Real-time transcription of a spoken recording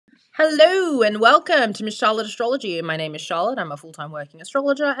Hello and welcome to Miss Charlotte Astrology. My name is Charlotte. I'm a full-time working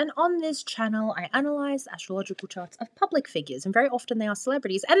astrologer, and on this channel I analyze astrological charts of public figures, and very often they are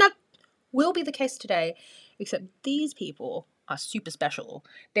celebrities, and that will be the case today, except these people are super special.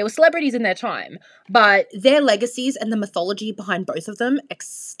 They were celebrities in their time, but their legacies and the mythology behind both of them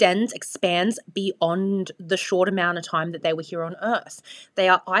expands beyond the short amount of time that they were here on Earth. They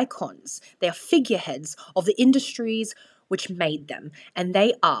are icons. They are figureheads of the industries which made them, and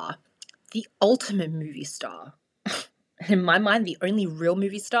they are the ultimate movie star. In my mind, the only real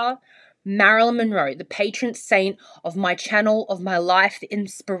movie star, Marilyn Monroe, the patron saint of my channel, of my life, the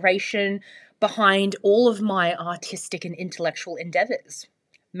inspiration behind all of my artistic and intellectual endeavors.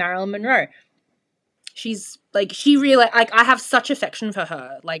 Marilyn Monroe. She's like, I have such affection for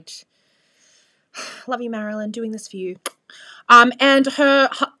her. Like, love you, Marilyn, doing this for you. And her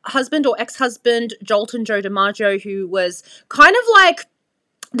husband or ex-husband, Jolton Joe DiMaggio, who was kind of like,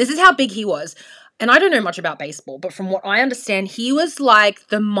 this is how big he was. And I don't know much about baseball, but from what I understand, he was like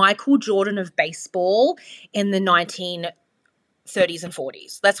the Michael Jordan of baseball in the 1930s and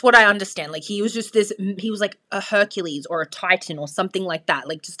 40s. That's what I understand. Like, he was just he was like a Hercules or a Titan or something like that.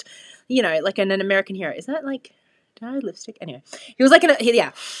 Like, just, you know, like an American hero. Is that like, did I have lipstick? Anyway, he was like,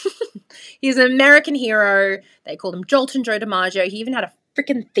 yeah. He's an American hero. They called him Jolton Joe DiMaggio. He even had a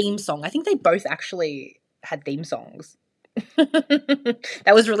freaking theme song. I think they both actually had theme songs.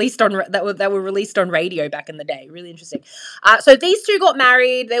 that were released on radio back in the day. Really interesting. So these two got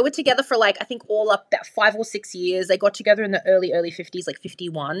married. They were together for like, I think all up about 5 or 6 years. They got together in the early 50s, like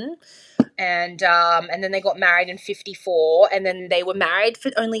 51. And then they got married in 54. And then they were married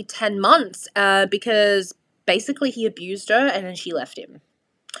for only 10 months because basically he abused her and then she left him.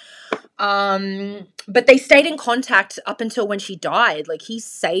 But they stayed in contact up until when she died. Like, he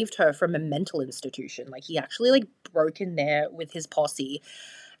saved her from a mental institution. Like, he actually like broke in there with his posse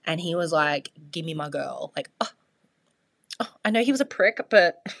and he was like, give me my girl. Like, I know he was a prick,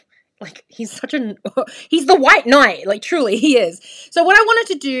 but like, he's he's the white knight. Like, truly he is. So what I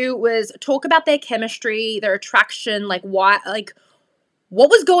wanted to do was talk about their chemistry, their attraction, like why, like what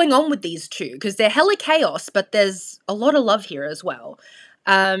was going on with these two, because they're hella chaos, but there's a lot of love here as well.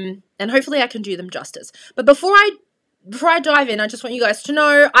 And hopefully I can do them justice. But before I dive in, I just want you guys to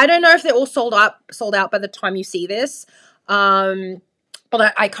know, I don't know if they're all sold out by the time you see this.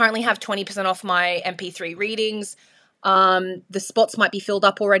 But I currently have 20% off my MP3 readings. The spots might be filled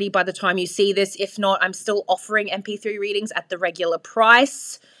up already by the time you see this. If not, I'm still offering MP3 readings at the regular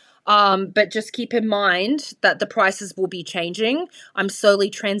price. But just keep in mind that the prices will be changing. I'm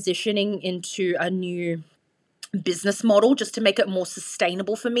slowly transitioning into a new business model just to make it more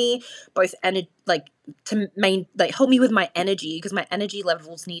sustainable for me, both help me with my energy, because my energy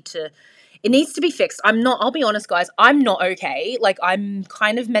levels needs to be fixed. I'll be honest guys, I'm not okay. Like, I'm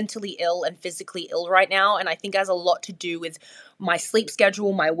kind of mentally ill and physically ill right now, and I think it has a lot to do with my sleep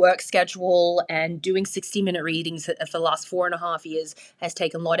schedule, my work schedule, and doing 60-minute readings for the last 4.5 years has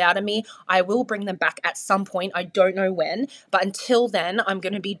taken a lot out of me. I will bring them back at some point. I don't know when, but until then, I'm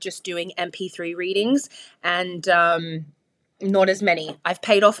going to be just doing MP3 readings and not as many. I've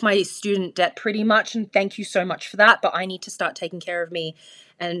paid off my student debt pretty much, and thank you so much for that, but I need to start taking care of me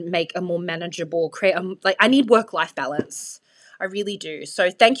and make a more manageable, I need work-life balance. I really do.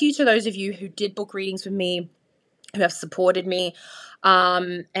 So thank you to those of you who did book readings with me, who have supported me,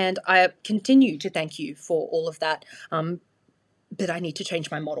 and I continue to thank you for all of that, but I need to change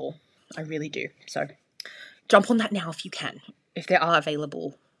my model. I really do. So jump on that now if you can, if they are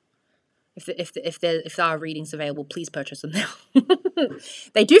available. If there are readings available, please purchase them now.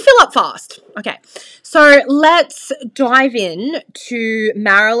 They do fill up fast. Okay, so let's dive in to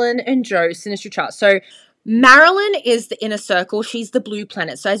Marilyn and Joe's Sinistry chart. So Marilyn is the inner circle. She's the blue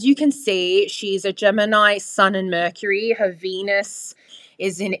planet. So as you can see, she's a Gemini, Sun and Mercury. Her Venus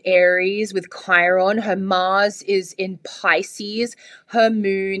is in Aries with Chiron. Her Mars is in Pisces. Her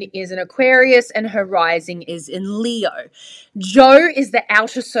moon is in Aquarius, and her rising is in Leo. Joe is the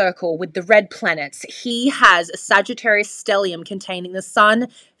outer circle with the red planets. He has a Sagittarius stellium containing the Sun,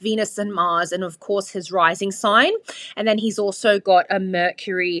 Venus, and Mars, and of course his rising sign. And then he's also got a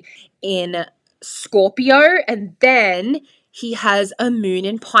Mercury in Scorpio, and then he has a moon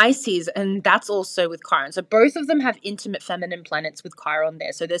in Pisces, and that's also with Chiron. So both of them have intimate feminine planets with Chiron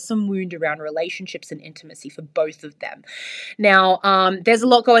there. So there's some wound around relationships and intimacy for both of them. Now, there's a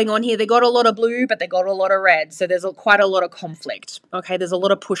lot going on here. They got a lot of blue, but they got a lot of red. So there's quite a lot of conflict. Okay, there's a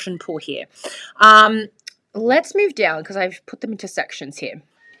lot of push and pull here. Let's move down because I've put them into sections here.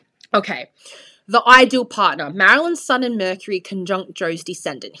 Okay. The ideal partner, Marilyn's Sun and Mercury conjunct Joe's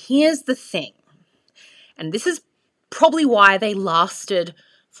descendant. Here's the thing, and this is probably why they lasted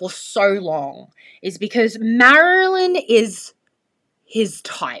for so long is because Marilyn is his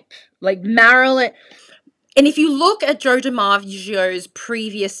type. Like Marilyn, and if you look at Joe DiMaggio's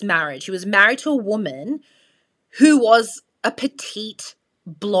previous marriage, he was married to a woman who was a petite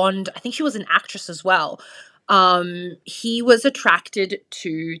blonde. I think she was an actress as well. He was attracted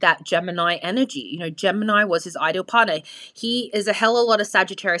to that Gemini energy. You know, Gemini was his ideal partner. He is a hell of a lot of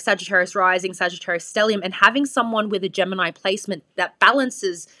Sagittarius rising, Sagittarius stellium, and having someone with a Gemini placement that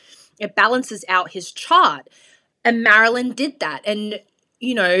balances out his chart. And Marilyn did that. And,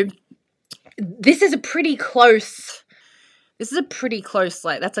 you know, this is a pretty close,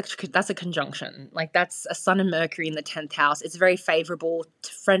 like, that's a conjunction. Like, that's a Sun and Mercury in the 10th house. It's very favorable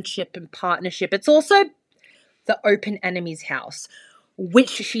to friendship and partnership. It's also the open enemies house,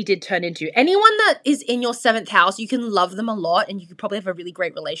 which she did turn into. Anyone that is in your 7th house, you can love them a lot and you could probably have a really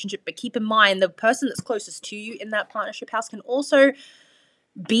great relationship. But keep in mind, the person that's closest to you in that partnership house can also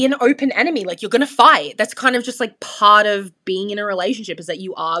be an open enemy. Like, you're going to fight. That's kind of just like part of being in a relationship, is that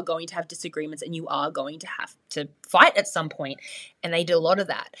you are going to have disagreements and you are going to have to fight at some point. And they do a lot of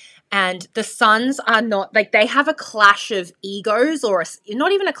that. And the suns are not, like, they have a clash of egos, or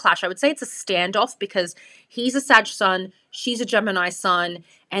not even a clash. I would say it's a standoff, because he's a Sag sun, she's a Gemini sun,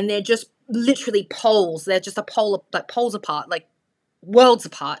 and they're just literally poles. They're just poles apart, like worlds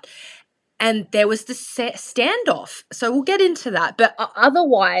apart. And there was this standoff. So we'll get into that. But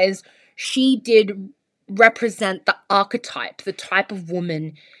otherwise, she did represent the archetype, the type of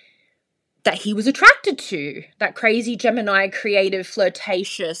woman that he was attracted to. That crazy Gemini, creative,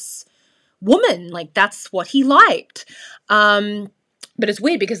 flirtatious woman. Like, that's what he liked. But it's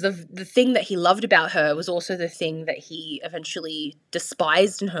weird, because the thing that he loved about her was also the thing that he eventually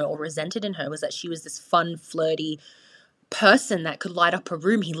despised in her or resented in her, was that she was this fun, flirty person that could light up a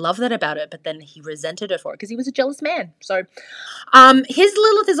room. He loved that about her, but then he resented her for it because he was a jealous man. So his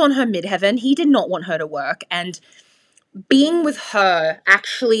Lilith is on her midheaven. He did not want her to work, and being with her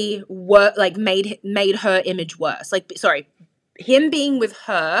actually made her image worse. Him being with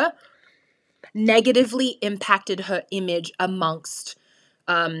her negatively impacted her image amongst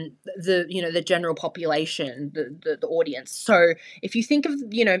the general population, the audience. So if you think of,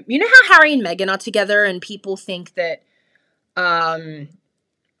 you know how Harry and Meghan are together, and people think that they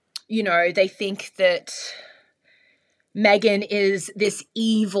think that Meghan is this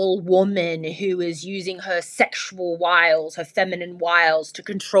evil woman who is using her sexual wiles, her feminine wiles, to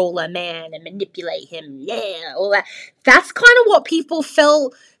control a man and manipulate him. Yeah, all that. That's kind of what people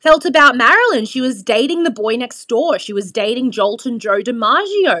felt about Marilyn. She was dating the boy next door. She was dating Jolt and Joe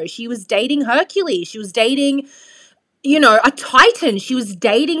DiMaggio. She was dating Hercules. She was dating, a Titan. She was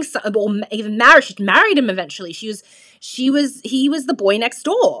dating, or even married. She married him eventually. He was the boy next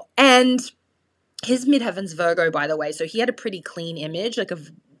door. And his midheaven's Virgo, by the way, so he had a pretty clean image, like a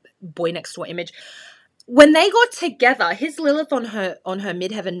boy next door image. When they got together, his Lilith on her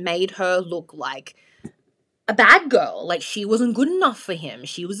midheaven made her look like a bad girl. Like, she wasn't good enough for him.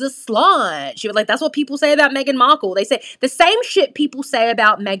 She was a slut. That's what people say about Meghan Markle. They say the same shit people say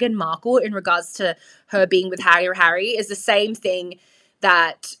about Meghan Markle in regards to her being with Harry is the same thing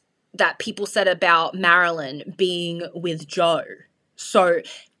that people said about Marilyn being with Joe. So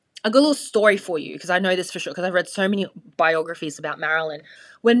I got a little story for you, because I know this for sure, because I've read so many biographies about Marilyn.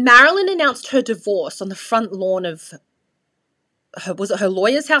 When Marilyn announced her divorce on the front lawn of was it her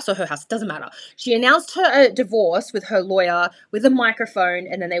lawyer's house or her house? It doesn't matter. She announced her divorce with her lawyer with a microphone,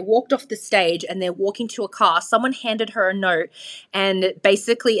 and then they walked off the stage and they're walking to a car. Someone handed her a note, and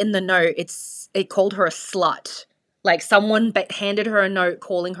basically in the note, it called her a slut. Like, someone handed her a note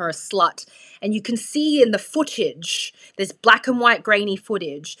calling her a slut. And you can see in the footage, there's black and white grainy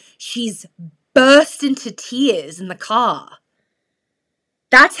footage, she's burst into tears in the car.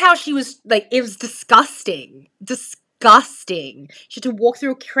 That's how she was, like, it was disgusting. Disgusting. She had to walk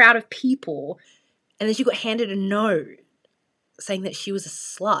through a crowd of people, and then she got handed a note saying that she was a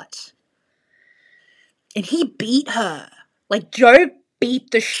slut. And he beat her. Like, Joe beat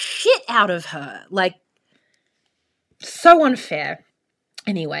the shit out of her. Like, so unfair.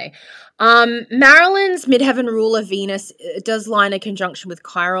 Anyway, Marilyn's midheaven ruler Venus does line a conjunction with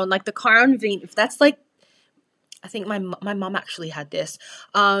Chiron. Like, the Chiron Venus, that's like, I think my mum actually had this.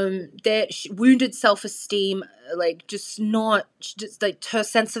 Wounded self-esteem, like, just like her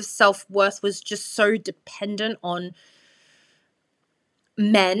sense of self-worth was just so dependent on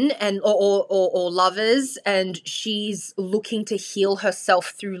men and or lovers, and she's looking to heal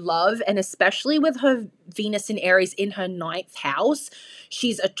herself through love. And especially with her Venus in Aries in her 9th house,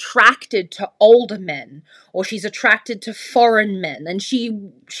 she's attracted to older men, or she's attracted to foreign men. And she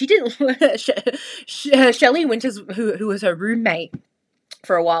didn't Shelley Winters, who was her roommate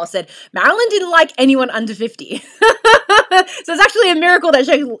for a while, said Marilyn didn't like anyone under 50. So it's actually a miracle that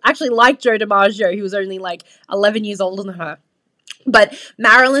she actually liked Joe DiMaggio, who was only like 11 years older than her. But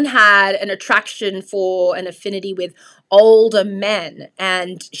Marilyn had an attraction for an affinity with older men,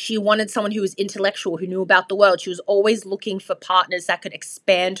 and she wanted someone who was intellectual, who knew about the world. She was always looking for partners that could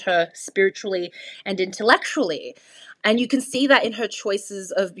expand her spiritually and intellectually. And you can see that in her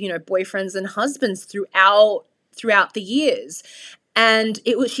choices of, you know, boyfriends and husbands throughout the years. And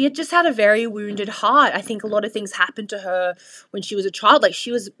she had just had a very wounded heart. I think a lot of things happened to her when she was a child. Like,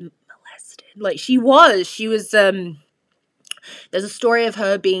 she was molested. Like, she was, there's a story of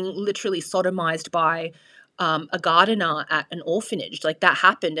her being literally sodomized by a gardener at an orphanage. Like, that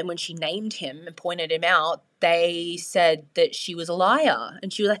happened. And when she named him and pointed him out, they said that she was a liar.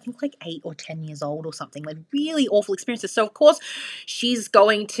 And she was, I think, like 8 or 10 years old or something. Like, really awful experiences. So, of course, she's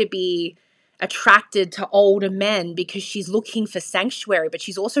going to be attracted to older men because she's looking for sanctuary, but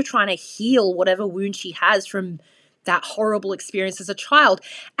she's also trying to heal whatever wound she has from that horrible experience as a child.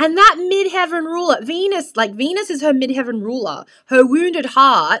 And that midheaven ruler, Venus is her midheaven ruler. Her wounded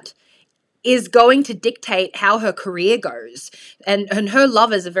heart is going to dictate how her career goes. And her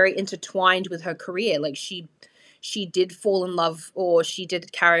lovers are very intertwined with her career. Like, she did fall in love, or she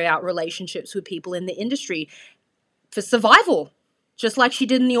did carry out relationships with people in the industry for survival, just like she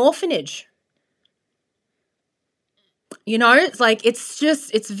did in the orphanage. You know, it's like,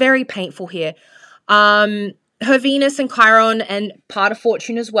 it's very painful here. Her Venus and Chiron and part of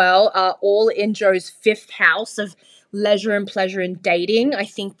fortune as well are all in Joe's 5th house of leisure and pleasure and dating. I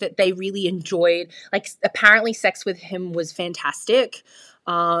think that they really enjoyed, like, apparently sex with him was fantastic.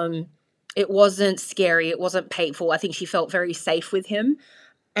 It wasn't scary. It wasn't painful. I think she felt very safe with him,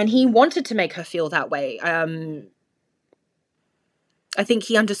 and he wanted to make her feel that way. I think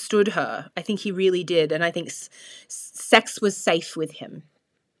he understood her. I think he really did. And I think sex was safe with him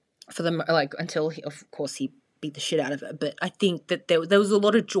for them, like, until he, of course, he beat the shit out of her. But I think that there was a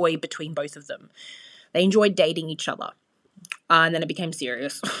lot of joy between both of them. They enjoyed dating each other. And then it became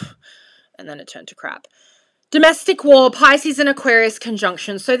serious. And then it turned to crap. Domestic war, Pisces and Aquarius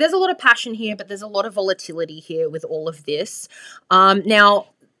conjunction. So there's a lot of passion here, but there's a lot of volatility here with all of this. Now,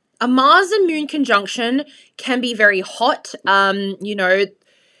 a Mars and Moon conjunction can be very hot. You know,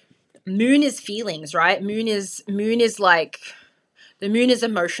 Moon is feelings, right? Moon is like, the Moon is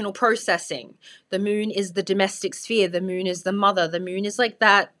emotional processing. The Moon is the domestic sphere. The Moon is the mother. The Moon is like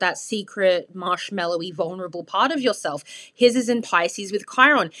that secret, marshmallowy, vulnerable part of yourself. His is in Pisces with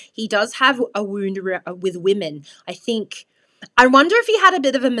Chiron. He does have a wound with women. I wonder if he had a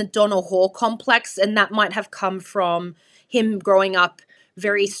bit of a Madonna whore complex, and that might have come from him growing up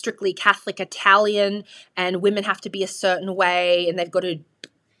very strictly Catholic Italian, and women have to be a certain way, and they've got to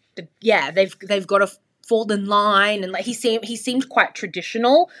fall in line, and like he seemed quite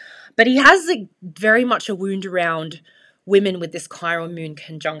traditional, but he has very much a wound around women with this Chiron Moon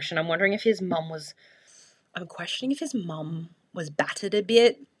conjunction. I'm questioning if his mum was battered a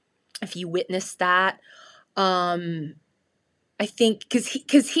bit, if he witnessed that. I think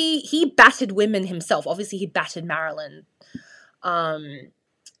because he battered women himself. Obviously, he battered Marilyn.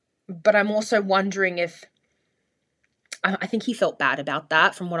 But I'm also wondering if, I think he felt bad about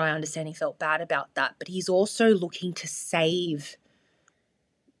that. From what I understand, he felt bad about that. But he's also looking to save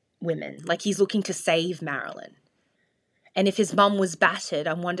women. Like, he's looking to save Marilyn. And if his mum was battered,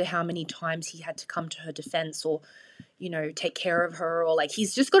 I wonder how many times he had to come to her defense, or, you know, take care of her, or like,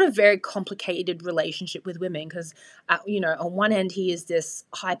 he's just got a very complicated relationship with women because, you know, on one end he is this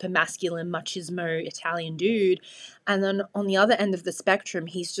hyper masculine machismo Italian dude, and then on the other end of the spectrum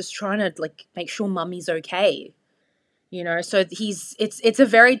he's just trying to like make sure mummy's okay, you know. So it's a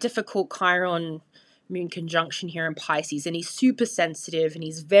very difficult Chiron Moon conjunction here in Pisces, and he's super sensitive and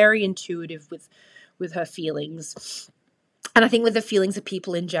he's very intuitive with her feelings, and I think with the feelings of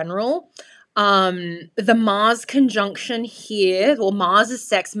people in general. The Mars conjunction here, well, Mars is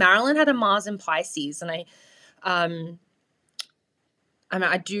sex. Marilyn had a Mars in Pisces, and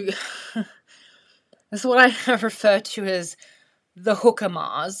I do, that's what I refer to as the hooker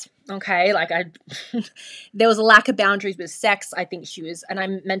Mars. Okay, like there was a lack of boundaries with sex. I think she was, and I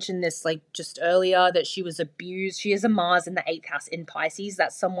mentioned this like just earlier, that she was abused. She has a Mars in the 8th house in Pisces.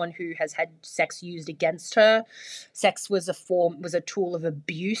 That's someone who has had sex used against her. Sex was a tool of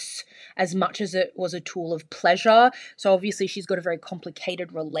abuse as much as it was a tool of pleasure. So obviously she's got a very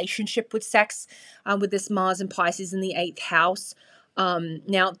complicated relationship with sex, with this Mars in Pisces in the 8th house.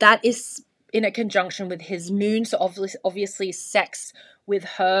 Now that is in a conjunction with his moon. So obviously sex with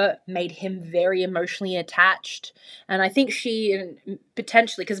her made him very emotionally attached. And I think she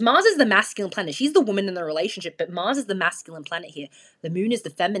potentially, because Mars is the masculine planet. She's the woman in the relationship, but Mars is the masculine planet here. The moon is the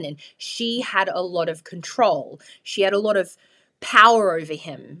feminine. She had a lot of control. She had a lot of power over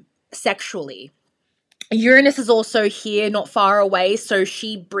him sexually. Uranus is also here, not far away. So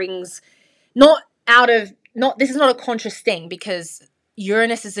she brings this is not a conscious thing, because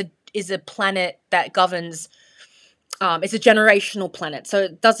Uranus is a planet that governs, it's a generational planet. So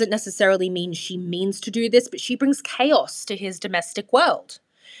it doesn't necessarily mean she means to do this, but she brings chaos to his domestic world.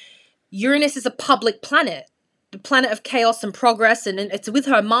 Uranus is a public planet, the planet of chaos and progress, and it's with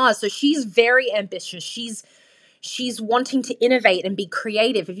her Mars. So she's very ambitious. She's wanting to innovate and be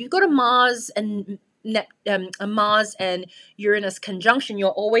creative. If you've got a Mars and Uranus conjunction, you're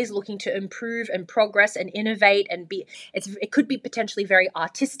always looking to improve and progress and innovate and it could be potentially very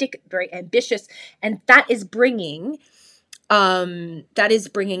artistic, very ambitious, and that is bringing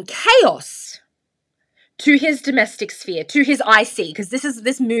chaos to his domestic sphere, to his IC, because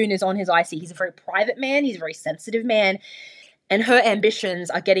this moon is on his IC. He's a very private man, he's a very sensitive man, and her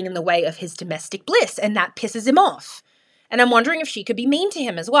ambitions are getting in the way of his domestic bliss, and that pisses him off. And I'm wondering if she could be mean to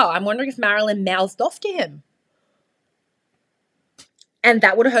him as well. I'm wondering if Marilyn mouthed off to him. And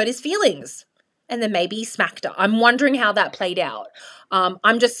that would have hurt his feelings. And then maybe he smacked her. I'm wondering how that played out.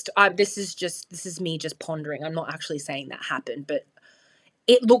 This is me just pondering. I'm not actually saying that happened, but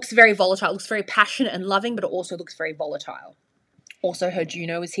it looks very volatile. It looks very passionate and loving, but it also looks very volatile. Also, her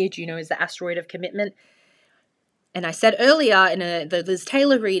Juno is here. Juno is the asteroid of commitment. And I said earlier in the Liz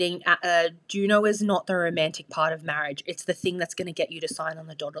Taylor reading, Juno is not the romantic part of marriage. It's the thing that's going to get you to sign on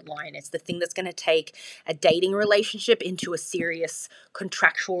the dotted line. It's the thing that's going to take a dating relationship into a serious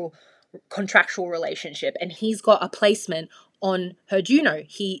contractual relationship. And he's got a placement on her Juno.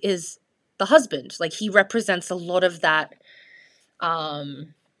 He is the husband. Like, he represents a lot of that.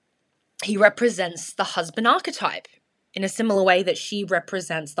 He represents the husband archetype in a similar way that she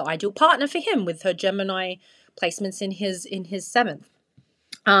represents the ideal partner for him with her Gemini placements in his seventh.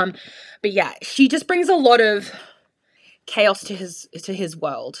 But yeah, she just brings a lot of chaos to his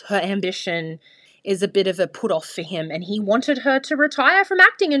world. Her ambition is a bit of a put off for him, and he wanted her to retire from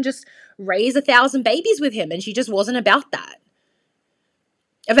acting and just raise 1,000 babies with him, and she just wasn't about that.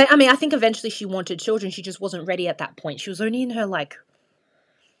 I mean, I think eventually she wanted children. She just wasn't ready at that point. She was only in her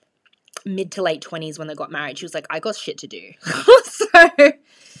mid to late 20s when they got married. She was like, I got shit to do. So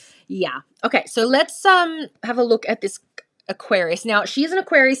yeah. Okay, so let's have a look at this Aquarius. Now, she is an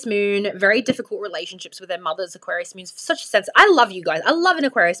Aquarius moon, very difficult relationships with their mothers. Aquarius moons, such sense. I love you guys. I love an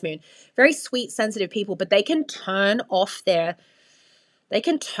Aquarius moon. Very sweet, sensitive people, but they can turn off their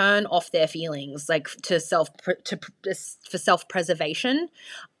feelings, like for self-preservation.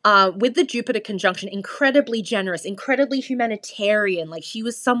 With the Jupiter conjunction, incredibly generous, incredibly humanitarian. Like, she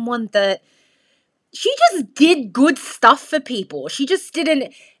was someone that she just did good stuff for people. She just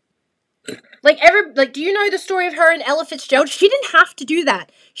didn't do you know the story of her and Ella Fitzgerald? She didn't have to do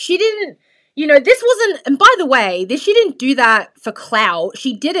that. She didn't, this wasn't, and by the way, she didn't do that for clout.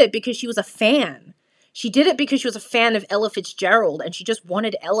 She did it because she was a fan. She did it because she was a fan of Ella Fitzgerald, and she just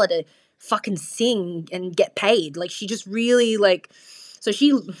wanted Ella to fucking sing and get paid. Like, she just really, so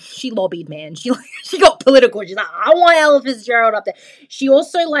she lobbied, man. She got political. She's like, I want Ella Fitzgerald up there. She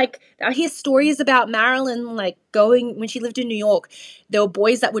also, I hear stories about Marilyn, going, when she lived in New York, there were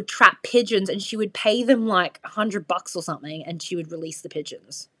boys that would trap pigeons, and she would pay them $100 or something, and she would release the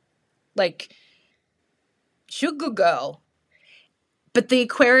pigeons. She's a good girl. But the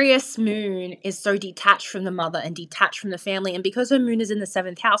Aquarius moon is so detached from the mother and detached from the family. And because her moon is in the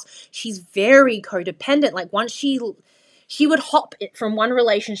 7th house, she's very codependent. Once she would hop it from one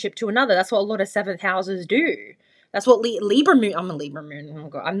relationship to another. That's what a lot of 7th houses do. That's what Libra moon. I'm a Libra moon. Oh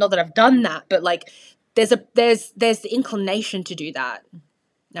God. I'm not that I've done that, but there's the inclination to do that.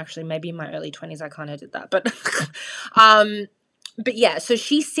 Actually, maybe in my early 20s I kind of did that, but yeah. So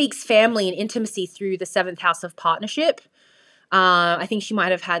she seeks family and intimacy through the 7th house of partnership. I think she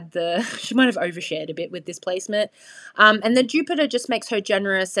might have overshared a bit with this placement. And the Jupiter just makes her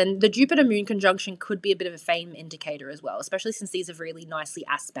generous, and the Jupiter moon conjunction could be a bit of a fame indicator as well, especially since these are really nicely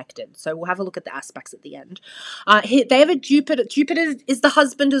aspected. So we'll have a look at the aspects at the end. They have a Jupiter is the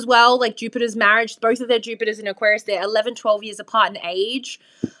husband as well, Jupiter's marriage. Both of their Jupiters in Aquarius, they're 11, 12 years apart in age.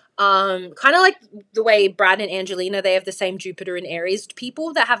 Kind of like the way Brad and Angelina, they have the same Jupiter in Aries.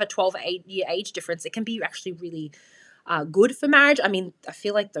 People that have a 12-year age difference, it can be actually really good for marriage. I mean, I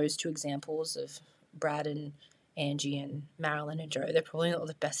feel like those two examples of Brad and Angie and Marilyn and Joe. They're probably not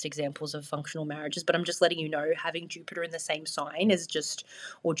the best examples of functional marriages, but I'm just letting you know, having Jupiter in the same sign is just,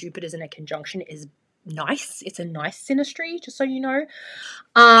 or Jupiter's in a conjunction is nice. It's a nice synastry, just so you know.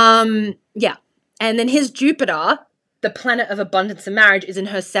 Yeah. And then his Jupiter, the planet of abundance and marriage, is in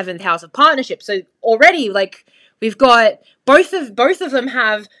her 7th house of partnership. So already, like, we've got both of them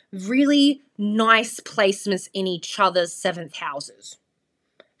have really nice placements in each other's 7th houses.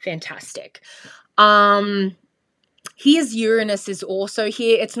 Fantastic. His Uranus is also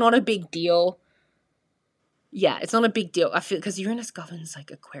here. It's not a big deal. Yeah, it's not a big deal. I feel because Uranus governs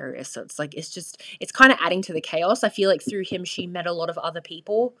like Aquarius, so it's like it's kind of adding to the chaos. I feel like through him she met a lot of other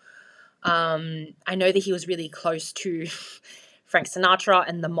people. I know that he was really close to Frank Sinatra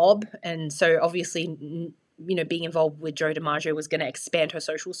and the mob, and so obviously, being involved with Joe DiMaggio was going to expand her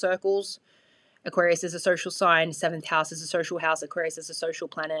social circles. Aquarius is a social sign. 7th house is a social house. Aquarius is a social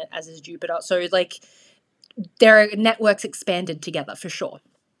planet, as is Jupiter. So like their networks expanded together for sure.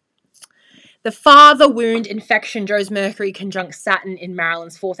 The father wound infection, Joe's Mercury conjunct Saturn in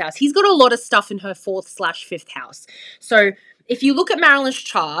Marilyn's 4th house. He's got a lot of stuff in her 4th/5th house. So if you look at Marilyn's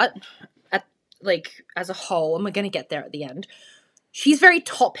chart, as a whole, and we're going to get there at the end, she's very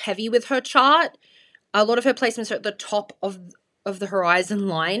top heavy with her chart. A lot of her placements are at the top of the horizon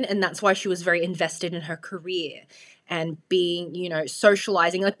line, and that's why she was very invested in her career and being,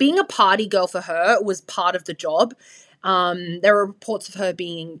 socializing. Like being a party girl for her was part of the job. There were reports of her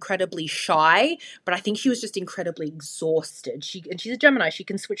being incredibly shy, but I think she was just incredibly exhausted. And she's a Gemini. She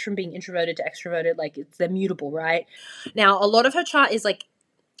can switch from being introverted to extroverted. Like they're mutable, right? Now, a lot of her chart is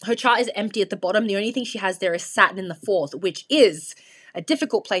her chart is empty at the bottom. The only thing she has there is Saturn in the 4th, which is a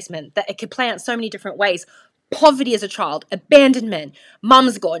difficult placement that it could play out so many different ways. Poverty as a child, abandonment,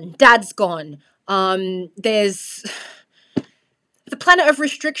 mum's gone, dad's gone. There's the planet of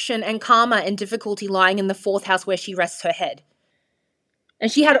restriction and karma and difficulty lying in the 4th house where she rests her head.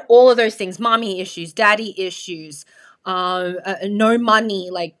 And she had all of those things, mommy issues, daddy issues, no money,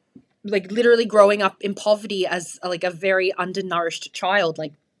 like literally growing up in poverty as like a very undernourished child.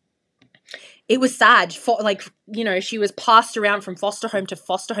 Like it was sad. She was passed around from foster home to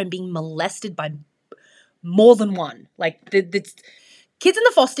foster home, being molested by more than one. Like the kids in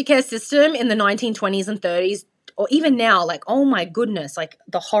the foster care system in the 1920s and 30s, or even now, like, oh my goodness, like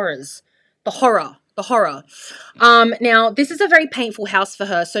the horrors, the horror. Now, this is a very painful house for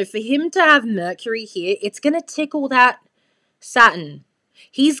her. So for him to have Mercury here, it's going to tickle that Saturn.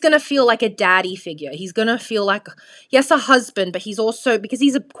 He's going to feel like a daddy figure. He's going to feel like, yes, a husband, but he's also, because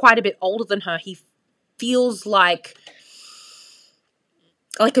he's quite a bit older than her, he feels like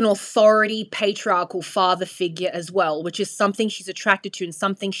an authority, patriarchal father figure as well, which is something she's attracted to and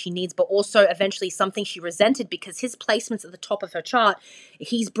something she needs, but also eventually something she resented because his placements at the top of her chart,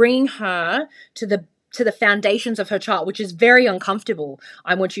 he's bringing her to the foundations of her chart, which is very uncomfortable.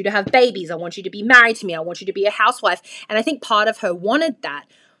 I want you to have babies. I want you to be married to me. I want you to be a housewife. And I think part of her wanted that,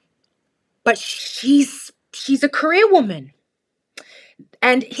 but she's a career woman.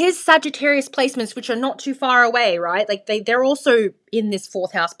 And his Sagittarius placements, which are not too far away, right? Like they're also in this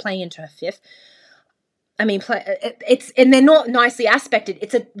 4th house, playing into her 5th. I mean, and they're not nicely aspected.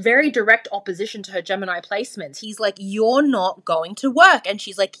 It's a very direct opposition to her Gemini placements. He's like, you're not going to work. And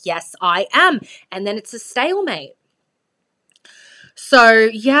she's like, yes, I am. And then it's a stalemate. So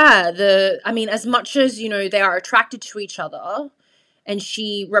yeah, as much as, they are attracted to each other and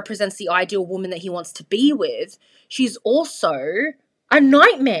she represents the ideal woman that he wants to be with, she's also a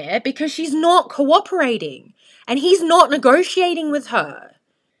nightmare because she's not cooperating and he's not negotiating with her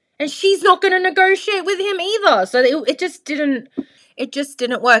and she's not going to negotiate with him either. So it just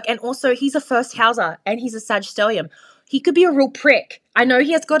didn't work. And also he's a first houser and he's a Sagittarius. He could be a real prick. I know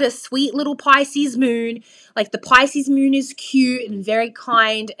he has got a sweet little Pisces moon. Like the Pisces moon is cute and very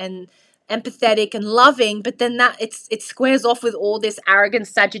kind and empathetic and loving, but then it squares off with all this arrogant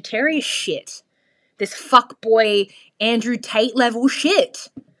Sagittarius shit. This fuckboy Andrew Tate level shit.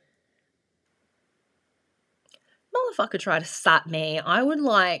 Motherfucker try to sat me. I would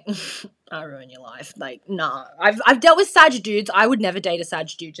I ruin your life. Like, nah. I've dealt with Sag dudes. I would never date a Sag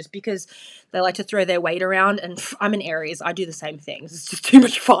dude just because they like to throw their weight around, and I'm an Aries. I do the same things. It's just too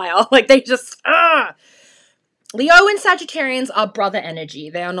much fire. Like they just Leo and Sagittarians are brother energy.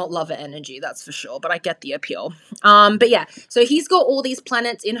 They are not lover energy, that's for sure, but I get the appeal. But yeah, so he's got all these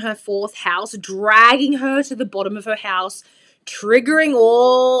planets in her 4th house, dragging her to the bottom of her house, triggering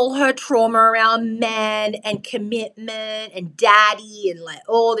all her trauma around men and commitment and daddy and like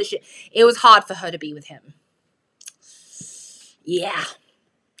all this shit. It was hard for her to be with him. Yeah.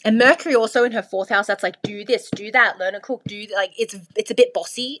 And Mercury also in her 4th house, that's like, do this, do that, learn to cook, it's a bit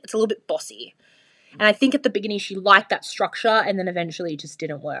bossy. It's a little bit bossy. And I think at the beginning she liked that structure, and then eventually it just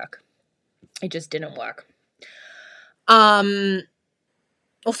didn't work. It just didn't work. Also,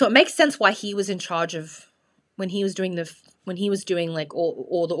 it makes sense why he was in charge of when he was doing like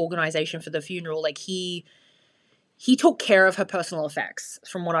all the organization for the funeral. Like he took care of her personal effects,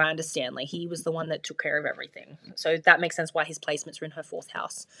 from what I understand. Like he was the one that took care of everything. So that makes sense why his placements are in her 4th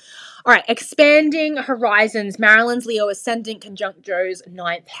house. All right, expanding horizons. Marilyn's Leo ascendant conjunct Joe's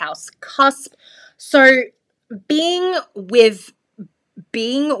 9th house cusp. So being with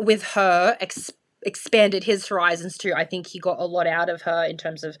her expanded his horizons too. I think he got a lot out of her in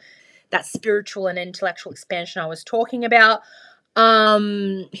terms of that spiritual and intellectual expansion I was talking about.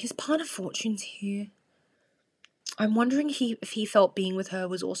 His partner fortune's here. I'm wondering if he felt being with her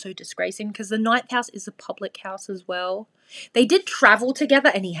was also disgracing, because the 9th house is a public house as well. They did travel together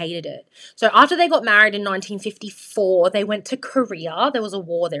and he hated it. So after they got married in 1954, they went to Korea. There was a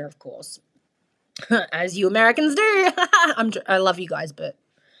war there, of course. As you Americans do. I love you guys, but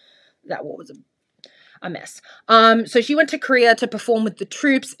that war was a mess. So she went to Korea to perform with the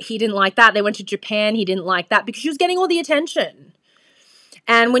troops. He didn't like that. They went to Japan. He didn't like that because she was getting all the attention.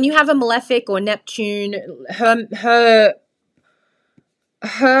 And when you have a malefic or Neptune, her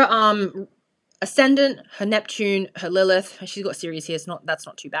ascendant, her Neptune, her Lilith, she's got Sirius here, that's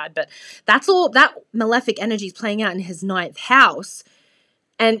not too bad, but that's all that malefic energy is playing out in his 9th house.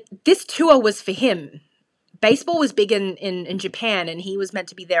 And this tour was for him. Baseball was big in Japan, and he was meant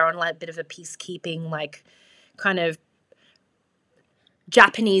to be there on like a bit of a peacekeeping, like kind of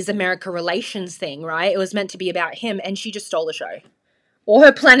Japanese-America relations thing, right? It was meant to be about him, and she just stole the show. Or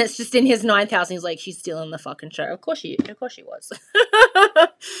her planet's just in his 9th house, and he's like, she's stealing the fucking show. Of course she was.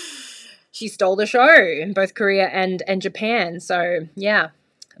 She stole the show in both Korea and Japan. So, yeah,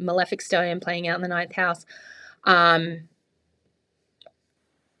 malefic stallion playing out in the 9th house.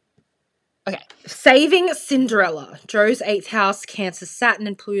 Okay, saving Cinderella. Joe's 8th house, Cancer, Saturn,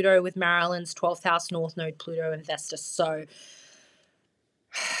 and Pluto, with Marilyn's 12th house, North Node, Pluto, and Vesta. So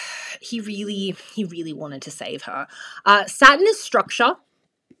he really wanted to save her. Saturn is structure.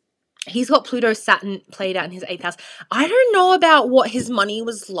 He's got Pluto, Saturn played out in his 8th house. I don't know about what his money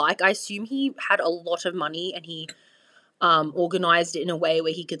was like. I assume he had a lot of money and he organized it in a way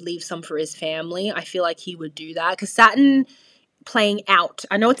where he could leave some for his family. I feel like he would do that because Saturn playing out.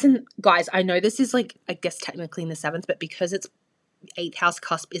 I know it's in, guys, I know this is like, I guess technically in the 7th, but because it's 8th house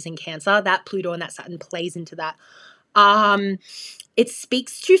cusp is in Cancer, that Pluto and that Saturn plays into that. It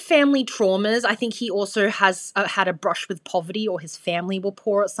speaks to family traumas. I think he also has had a brush with poverty, or his family were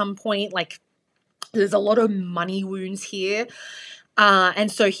poor at some point. Like, there's a lot of money wounds here. And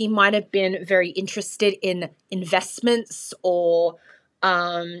so he might have been very interested in investments or,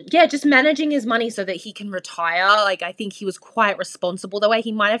 just managing his money so that he can retire. Like, I think he was quite responsible that way.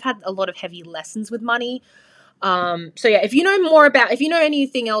 He might have had a lot of heavy lessons with money. So yeah, if you know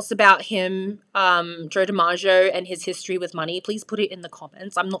anything else about him, Joe DiMaggio, and his history with money, please put it in the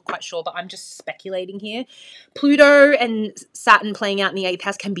comments. I'm not quite sure, but I'm just speculating here. Pluto and Saturn playing out in the 8th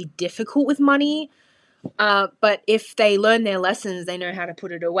house can be difficult with money. But if they learn their lessons, they know how to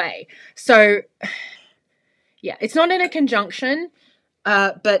put it away. So yeah, it's not in a conjunction.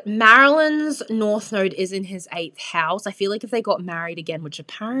 But Marilyn's North Node is in his 8th house. I feel like if they got married again, which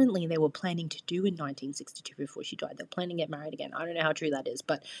apparently they were planning to do in 1962 before she died, they're planning to get married again. I don't know how true that is,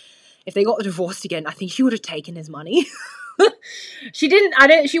 but if they got divorced again, I think she would have taken his money. She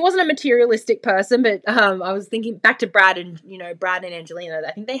wasn't a materialistic person, but I was thinking back to Brad and Angelina.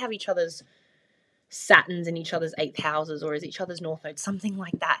 I think they have each other's Saturns in each other's 8th houses, or is each other's North Node, something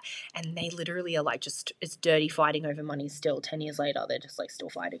like that. And they literally are like, just, it's dirty fighting over money still. 10 years later, they're just like still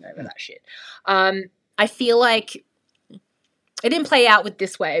fighting over that shit. I feel like it didn't play out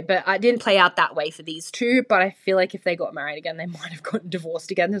this way, but it didn't play out that way for these two. But I feel like if they got married again, they might have gotten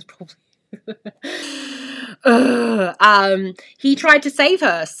divorced again. There's probably he tried to save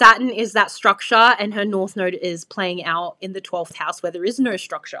her. Saturn is that structure, and her North Node is playing out in the 12th house where there is no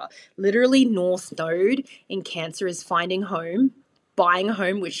structure. Literally, North Node in Cancer is finding home, buying a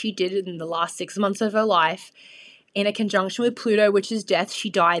home, which she did in the last 6 months of her life, in a conjunction with Pluto, which is death. She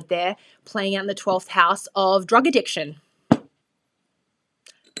died there, playing out in the 12th house of drug addiction.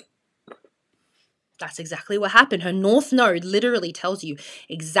 That's exactly what happened. Her North Node literally tells you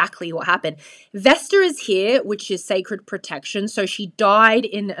exactly what happened. Vesta is here, which is sacred protection. So she died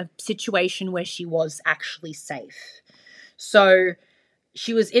in a situation where she was actually safe. So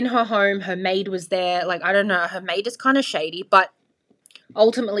she was in her home. Her maid was there. Like, I don't know. Her maid is kind of shady, but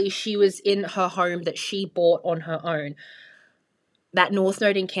ultimately she was in her home that she bought on her own. That North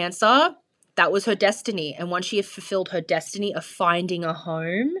Node in Cancer, that was her destiny. And once she had fulfilled her destiny of finding a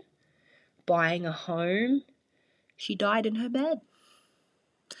home, buying a home. She died in her bed.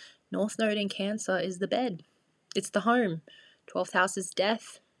 North Node in Cancer is the bed. It's the home. 12th house is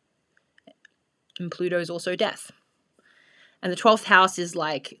death. And Pluto is also death. And the 12th house is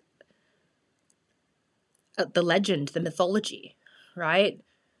like the legend, the mythology, right?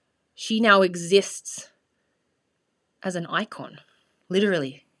 She now exists as an icon,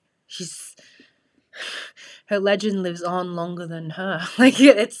 literally. Her legend lives on longer than her. Like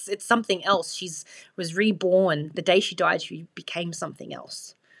it's something else. Was reborn. The day she died, she became something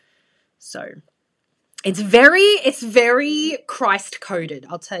else. So it's very Christ coded.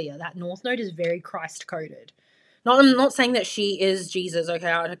 I'll tell you, that North Node is very Christ coded. I'm not saying that she is Jesus, okay?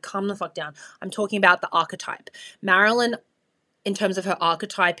 I'll calm the fuck down. I'm talking about the archetype. Marilyn, in terms of her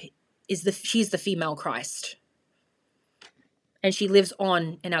archetype, she's the female Christ. And she lives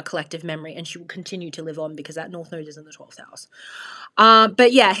on in our collective memory, and she will continue to live on because that North Node is in the 12th house.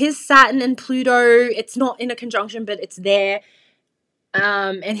 But yeah, his Saturn and Pluto, it's not in a conjunction, but it's there.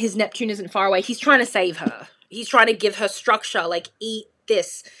 And his Neptune isn't far away. He's trying to save her. He's trying to give her structure, like eat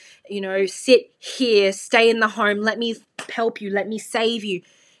this, sit here, stay in the home, let me help you, let me save you.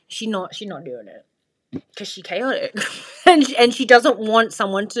 She's not doing it because she's chaotic. and she doesn't want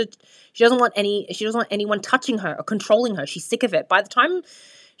she doesn't want anyone touching her or controlling her. She's sick of it. By the time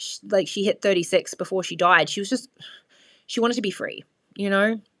she hit 36 before she died, she wanted to be free,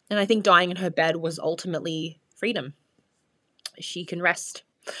 And I think dying in her bed was ultimately freedom. She can rest.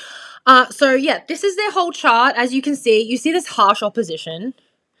 So yeah, this is their whole chart. As you can see, you see this harsh opposition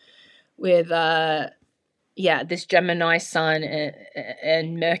with this Gemini sun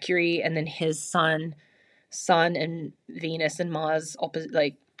and Mercury, and then his sun and Venus and Mars opposite,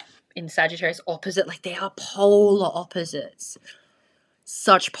 like in Sagittarius opposite. Like they are polar opposites.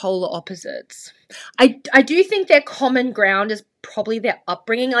 Such polar opposites. I do think their common ground is probably their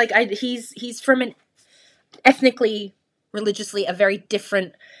upbringing. Like he's from an ethnically, religiously a very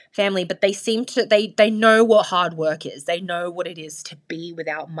different family, but they seem to they know what hard work is. They know what it is to be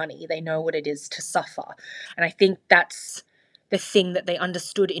without money. They know what it is to suffer. And I think that's the thing that they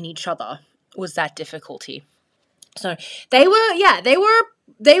understood in each other, was that difficulty. So they were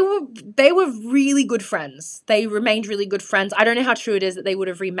really good friends. They remained really good friends. I don't know how true it is that they would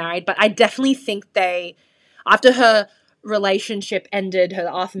have remarried, but I definitely think after her relationship ended, her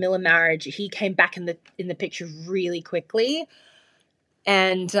Arthur Miller marriage, he came back in the picture really quickly.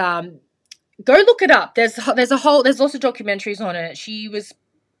 And go look it up. There's lots of documentaries on it. She was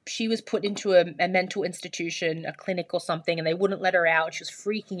put into a mental institution, a clinic or something, and they wouldn't let her out. She was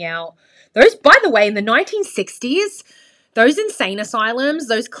freaking out. Those, by the way, in the 1960s, those insane asylums,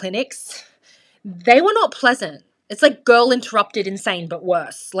 those clinics, they were not pleasant. It's like Girl Interrupted insane, but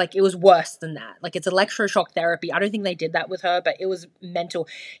worse. Like, it was worse than that. Like, it's electroshock therapy. I don't think they did that with her, but it was mental.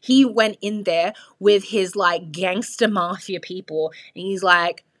 He went in there with his, like, gangster mafia people, and he's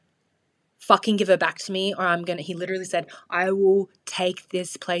like, fucking give her back to me, or he literally said, I will take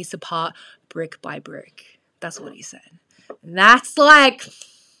this place apart brick by brick. That's what he said. And that's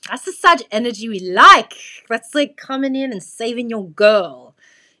the Sag energy we like. That's like coming in and saving your girl.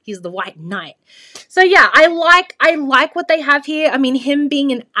 He's the white knight. So yeah, I like what they have here. I mean, him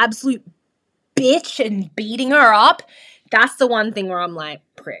being an absolute bitch and beating her up, that's the one thing where I'm like,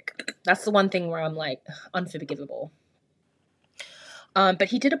 prick. That's the one thing where I'm like, unforgivable. But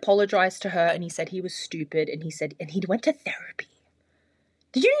he did apologize to her, and he said he was stupid, and he went to therapy.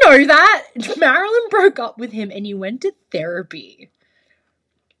 Did you know that? Marilyn broke up with him and he went to therapy.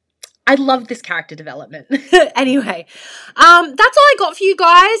 I love this character development. Anyway, that's all I got for you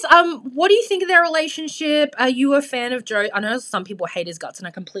guys. What do you think of their relationship? Are you a fan of Joe? I know some people hate his guts, and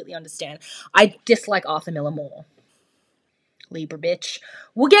I completely understand. I dislike Arthur Miller more. Libra bitch.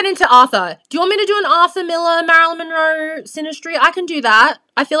 We'll get into Arthur. Do you want me to do an Arthur Miller, Marilyn Monroe synastry? I can do that.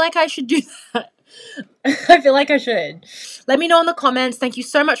 I feel like I should do that. I feel like I should. Let me know in the comments. Thank you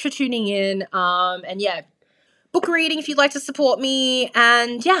so much for tuning in. And yeah, book a reading if you'd like to support me.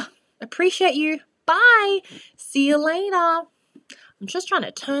 And yeah, appreciate you. Bye. See you later. I'm just trying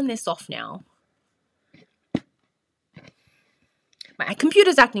to turn this off now. My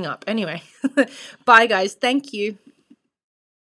computer's acting up. Anyway, bye guys. Thank you.